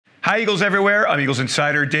Hi, Eagles everywhere. I'm Eagles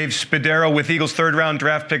Insider Dave Spadaro with Eagles third-round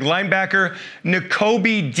draft pick linebacker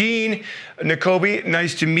Nakobe Dean. Nakobe,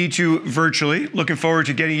 nice to meet you virtually. Looking forward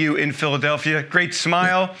to getting you in Philadelphia. Great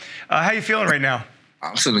smile. How you feeling right now?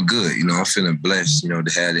 I'm feeling good. I'm feeling blessed, to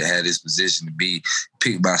have this position to be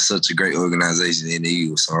picked by such a great organization in the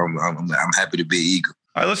Eagles. So I'm happy to be an Eagle.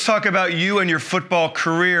 All right, let's talk about you and your football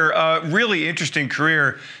career. Really interesting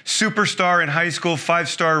career. Superstar in high school,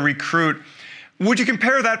 five-star recruit. Would you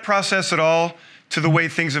compare that process at all to the way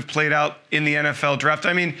things have played out in the NFL draft?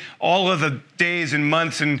 I mean, all of the days and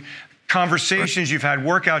months and conversations you've had,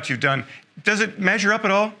 workouts you've done, does it measure up at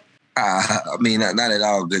all? Not at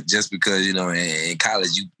all. But just because, in college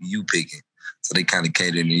you picking, so they kind of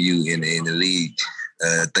catering to you. In the league,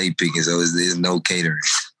 they picking, so there's no catering.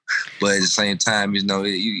 But at the same time,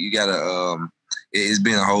 you gotta. It's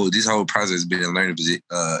been this whole process has been a learning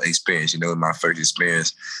experience. My first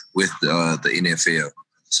experience with the NFL.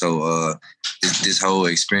 So this whole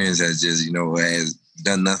experience has just has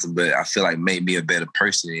done nothing but I feel like made me a better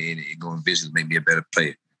person and going visually made me a better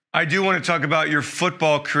player. I do want to talk about your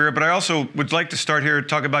football career, but I also would like to start here and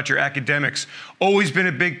talk about your academics. Always been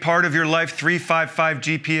a big part of your life, 3.55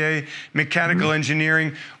 GPA, mechanical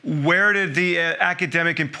engineering. Where did the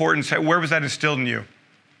academic importance, where was that instilled in you?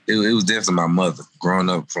 It was definitely my mother. Growing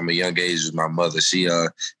up from a young age with my mother,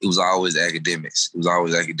 it was always academics. It was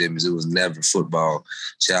always academics. It was never football.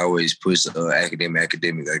 She always pushed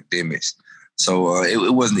academics. So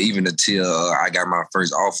it wasn't even until I got my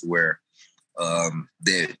first offer where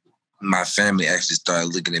that my family actually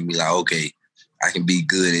started looking at me like, okay, I can be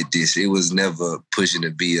good at this. It was never pushing to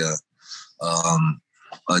be a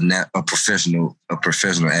professional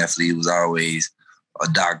athlete. It was always a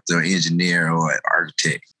doctor, engineer, or an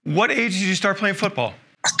architect. What age did you start playing football?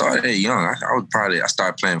 I started young. I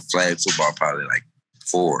started playing flag football probably like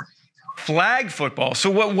 4. Flag football. So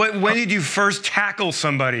when did you first tackle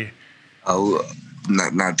somebody?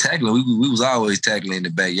 Not tackling. We was always tackling in the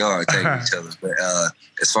backyard, tackling each other. But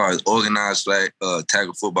as far as organized flag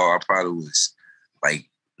tackle football, I probably was like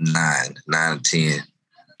 9 or 10.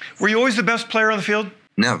 Were you always the best player on the field?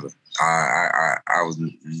 Never. I was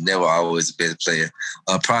never always the best player.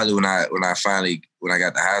 Probably when I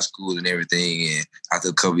got to high school and everything, and after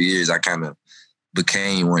a couple of years, I kind of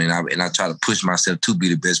became one, and I try to push myself to be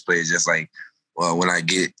the best player. Just like when I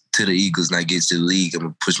get to the Eagles and I get to the league, I'm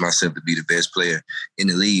gonna push myself to be the best player in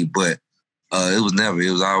the league. But it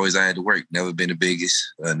was always I had to work. Never been the biggest,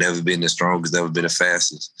 never been the strongest, never been the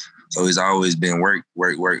fastest. So it's always been work.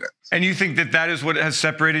 And you think that is what has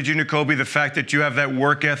separated you, Nakobe, the fact that you have that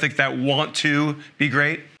work ethic, that want to be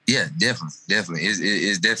great? Yeah, definitely.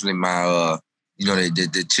 It's definitely my,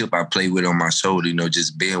 the chip I play with on my shoulder,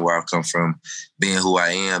 just being where I come from, being who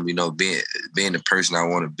I am, being the person I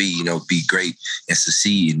want to be great and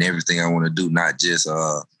succeed in everything I want to do, not just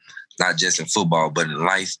in football, but in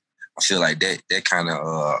life. I feel like that kind of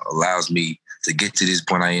allows me to get to this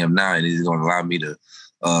point I am now, and it's going to allow me to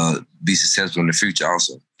be successful in the future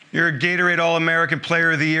also. You're a Gatorade All-American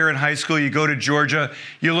Player of the Year in high school. You go to Georgia.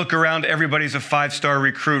 You look around, everybody's a 5-star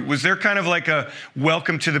recruit. Was there kind of like a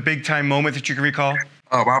welcome to the big-time moment that you can recall?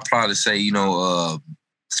 I'll probably say,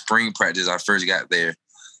 spring practice, I first got there.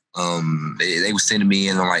 They were sending me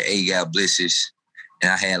in on like 8-gap blitzes,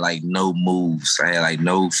 and I had like no moves. I had like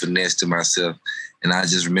no finesse to myself. And I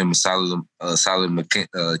just remember Solid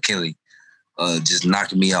McKinley just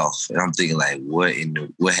knocking me off. And I'm thinking like, what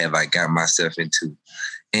have I got myself into?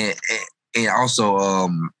 And also,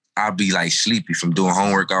 I'll be like sleepy from doing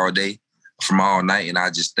homework all day, from all night, and I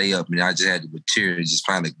just stay up. And I just had the material and just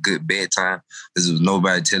find a good bedtime because there was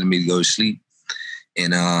nobody telling me to go to sleep.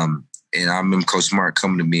 And I remember Coach Smart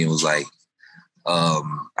coming to me and was like, I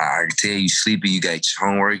can tell you sleepy, you got your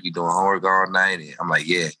homework, you doing homework all night. And I'm like,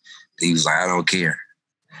 yeah. He was like, I don't care.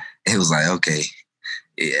 And it was like, okay.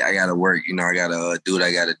 Yeah, I got to work. I got to do what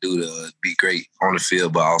I got to do to be great on the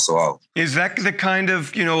field, but also off. Is that the kind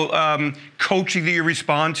of, coaching that you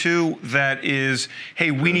respond to that is,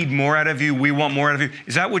 hey, we need more out of you, we want more out of you?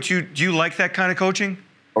 Is that what do you like that kind of coaching?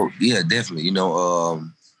 Oh, yeah, definitely.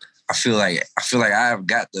 I feel like I've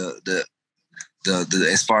got the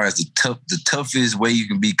as far as the toughest way you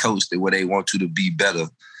can be coached, the way they want you to be better.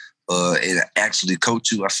 And actually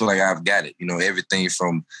coach you, I feel like I've got it. Everything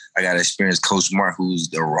from I got to experience Coach Mark, who's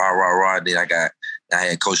the rah. Then I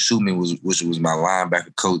had Coach Schumann, which was my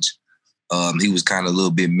linebacker coach. He was kind of a little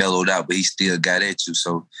bit mellowed out, but he still got at you.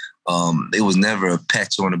 So it was never a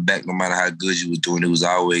pat you on the back, no matter how good you was doing. It was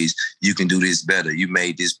always, you can do this better. You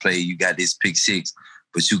made this play, you got this pick 6,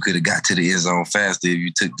 but you could have got to the end zone faster if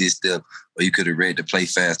you took this step, or you could have read the play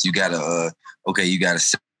fast. You got to, you got a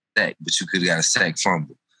sack, but you could have got a sack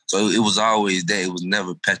fumble. So it was always that. It was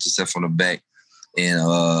never pat yourself on the back and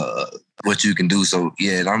what you can do. So,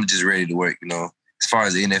 yeah, I'm just ready to work, you know. As far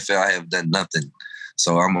as the NFL, I have done nothing.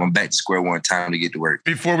 So I'm back to square one, time to get to work.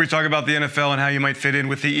 Before we talk about the NFL and how you might fit in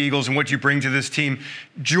with the Eagles and what you bring to this team,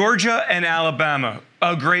 Georgia and Alabama,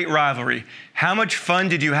 a great rivalry. How much fun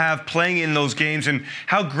did you have playing in those games, and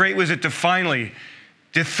how great was it to finally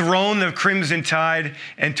dethrone the Crimson Tide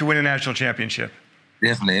and to win a national championship?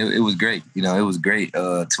 Definitely. It was great. You know, it was great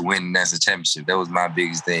to win the national championship. That was my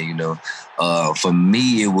biggest thing, you know. For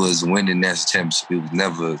me, it was winning the national championship. It was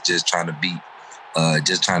never just trying to beat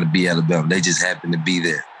Alabama. They just happened to be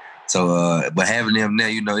there. So, but having them there,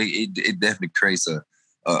 you know, it definitely creates a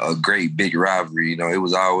great big rivalry. You know, it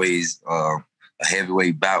was always a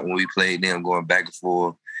heavyweight bout when we played them, going back and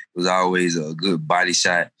forth. It was always a good body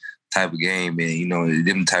shot type of game, and you know,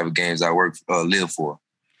 them type of games I live for.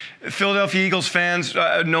 Philadelphia Eagles fans,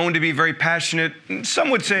 known to be very passionate, some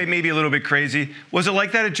would say maybe a little bit crazy. Was it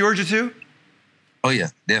like that at Georgia too? Oh yeah,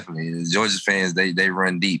 definitely. The Georgia fans, they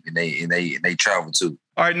run deep and they travel too.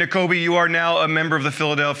 All right, Nakobe, you are now a member of the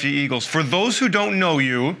Philadelphia Eagles. For those who don't know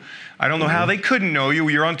you, I don't know how they couldn't know you.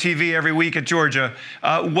 You're on TV every week at Georgia.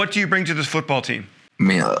 What do you bring to this football team? I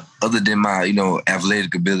mean, other than my, you know,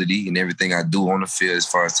 athletic ability and everything I do on the field as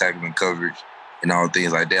far as tackling coverage and all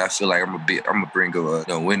things like that, I feel like I'm gonna bring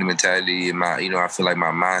a winning mentality, and I feel like my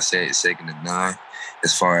mindset is second to none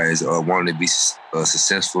as far as wanting to be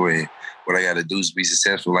successful, and what I got to do is be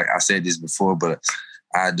successful. Like I said this before, but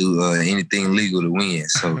I do anything legal to win.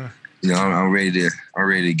 So you know, I'm ready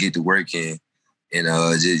to get to work and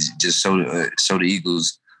just show the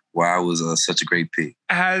Eagles why I was such a great pick.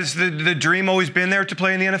 Has the dream always been there to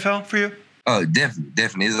play in the NFL for you?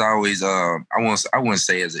 Definitely. It's always I wouldn't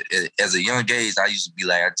say as a young age I used to be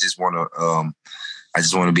like I just want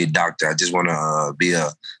to be a doctor. I just want to be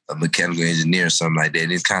a mechanical engineer or something like that.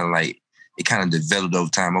 And it's kind of like it kind of developed over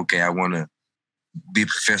time. Okay, I want to be a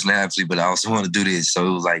professional athlete, but I also want to do this. So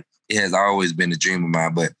it was like it has always been a dream of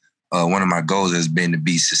mine. But one of my goals has been to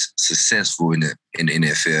be successful in the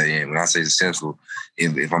NFL. And when I say successful,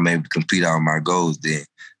 if I'm able to complete all my goals, then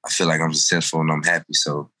I feel like I'm successful and I'm happy.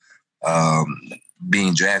 So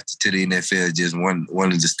being drafted to the NFL is just one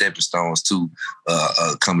of the stepping stones to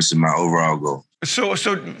accomplishing my overall goal. So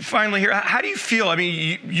finally here, how do you feel? I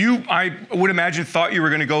mean, I would imagine thought you were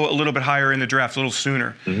going to go a little bit higher in the draft, a little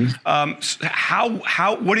sooner. What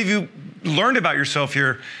have you learned about yourself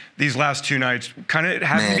here these last two nights? Kind of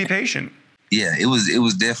having to be patient. Yeah, it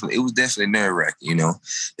was definitely nerve-wracking. You know,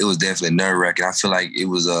 it was definitely nerve-wracking. I feel like it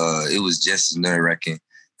was just as nerve-wracking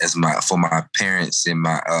as for my parents and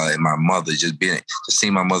my mother, just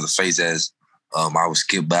seeing my mother's face as I was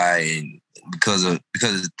skipped by, and because of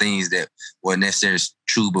the things that weren't necessarily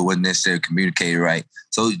true but wasn't necessarily communicated right.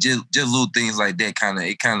 So just little things like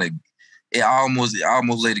that it almost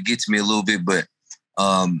let it get to me a little bit, but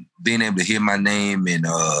being able to hear my name and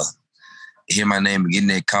getting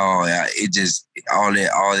that call, all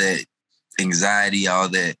that anxiety, all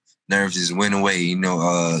that nerves just went away. You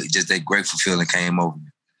know, just that grateful feeling came over me.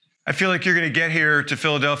 I feel like you're going to get here to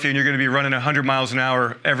Philadelphia and you're going to be running 100 miles an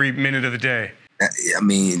hour every minute of the day. I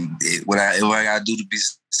mean, what I got to do to be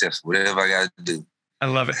successful, whatever I got to do. I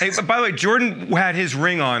love it. Hey, but by the way, Jordan had his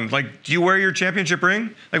ring on. Like, do you wear your championship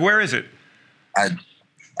ring? Like, where is it?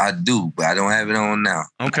 I do, but I don't have it on now.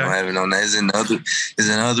 Okay. I don't have it on now. It's in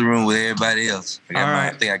another room with everybody else. I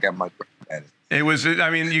think I got my at it. It was, I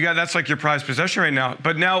mean, that's like your prized possession right now.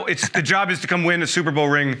 But now the job is to come win a Super Bowl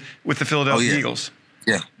ring with the Philadelphia Eagles.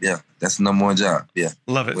 Yeah. That's the number one job. Yeah.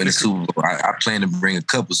 Love it. Win the Super Bowl. I plan to bring a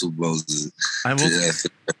couple Super Bowls.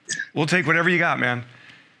 We'll take whatever you got, man.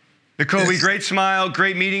 Nakobe, great smile.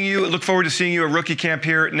 Great meeting you. Look forward to seeing you at rookie camp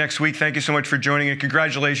here next week. Thank you so much for joining, and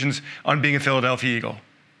congratulations on being a Philadelphia Eagle.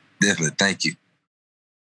 Definitely. Thank you.